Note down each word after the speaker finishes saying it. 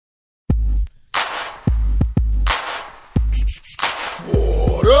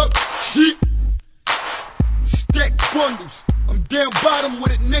come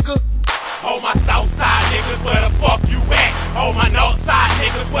with it, nigga. All my south side niggas, where the fuck you at? All my north side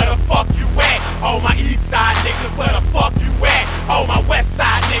niggas, where the fuck you at? All my east side niggas, where the fuck you at? All my west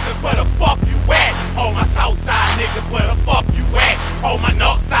side niggas, where the fuck you at? All my south side niggas, where the fuck you at? All my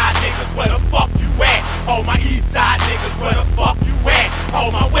north side niggas, where the fuck you at? All my east side niggas, where the fuck you at?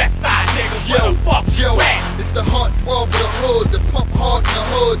 All my west side niggas, where the fuck you at? It's the heart throb of the hood, the pump hard in the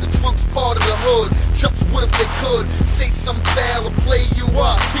hood, the trunk's part of the hood. Chumps, what if they could say something foul or play you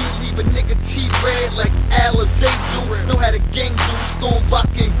up? Leave a nigga T-red like Alizé do. Know how the gang do, storm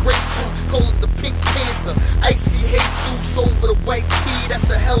vodka and grapefruit. Call it the Pink Panther, icy Jesus over the white tee. That's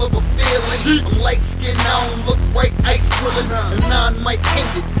a hell of a feeling. I'm light skinned, I don't look right, ice grilling. And nine might end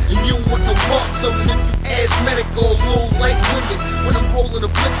it, and you don't want no parts. So if you asthmatic or a little light-winded, when I'm holding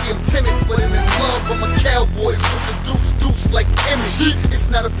a blicky, I'm timid. But in the club, I'm a cowboy with the deuce like image. It's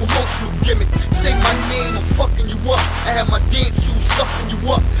not a promotional gimmick. Say my name, I'm fucking you up. I have my dance shoes stuffing you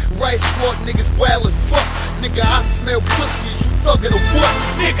up. Riot Squad niggas wild as fuck. Nigga, I smell pussy. Is you thuggin' or what?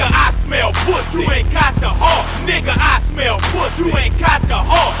 Nigga, I smell pussy. You ain't got the heart. Nigga, I smell pussy. You ain't got the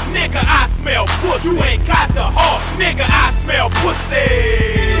heart. Nigga, I smell pussy. You ain't got the heart. Nigga, I smell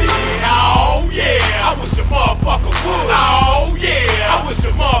pussy. Oh yeah, I wish a motherfucker would. Oh yeah, I wish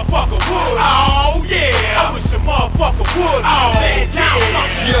a motherfucker would. Oh yeah, I wish a motherfucker would. Oh yeah,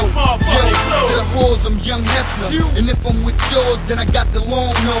 to the whores, I'm young Hefner. And if I'm with yours, then I got the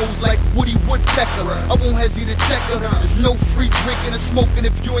long nose like Woody Woodpecker. I won't hesitate to check her. There's no free drinking or smoking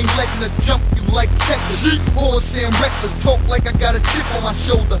if you ain't letting us jump you like checkers. Whores saying reckless, talk like I got a chip on my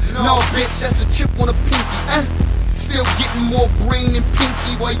shoulder. No, bitch, that's a chip on a pinky. Still getting more brain than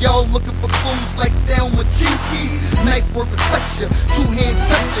pinky while y'all looking for clues like Thelma Chinkies. Knife work a clutcher, two-hand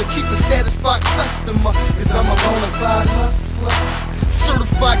toucher, keep a satisfied customer. Cause I'm a bona fide hustler,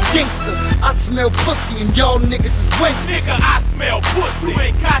 certified gangster. I smell pussy and y'all niggas is wanksters. Nigga, I smell pussy. You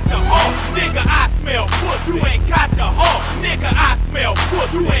ain't got the heart. Nigga, I smell pussy. You ain't got the heart. Nigga, I smell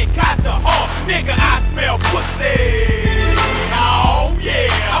pussy. You ain't got the heart. Nigga, I smell pussy. Oh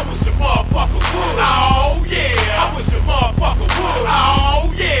yeah, I wish a motherfucker would. Oh yeah, I wish a motherfucker would.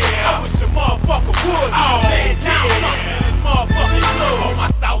 Oh yeah, I wish a motherfucker would. Oh yeah, this motherfucking good. All my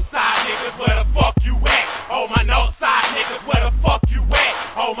south side niggas, where the fuck you at? All my north side niggas, where the fuck you at?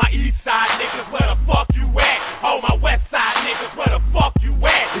 All my east side niggas, where the fuck you at? All my west side niggas, where the fuck you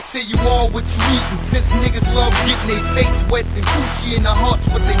at? They say you all what you eat, and since niggas love getting their face wet, then Gucci in the heart's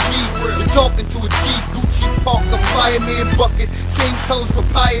what they need. You're talking to a G, Gucci, Parker, fireman bucket, same colors for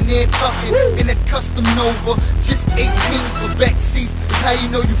Pioneer tucking, in that custom Nova, just 18s for back seats. That's how you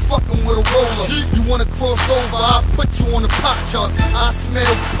know you fucking with a roller. You wanna cross over, I'll put you on the pop charts. I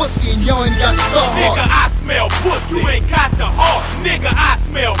smell pussy and y'all ain't got the heart. Nigga, I smell pussy. You ain't got the heart. Nigga, I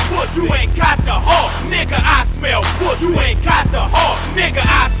smell pussy. You ain't got the heart. Nigga, I smell pussy. You ain't got the heart. Nigga,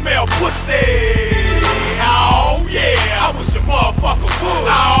 I smell pussy. Oh yeah, I wish a motherfucker would.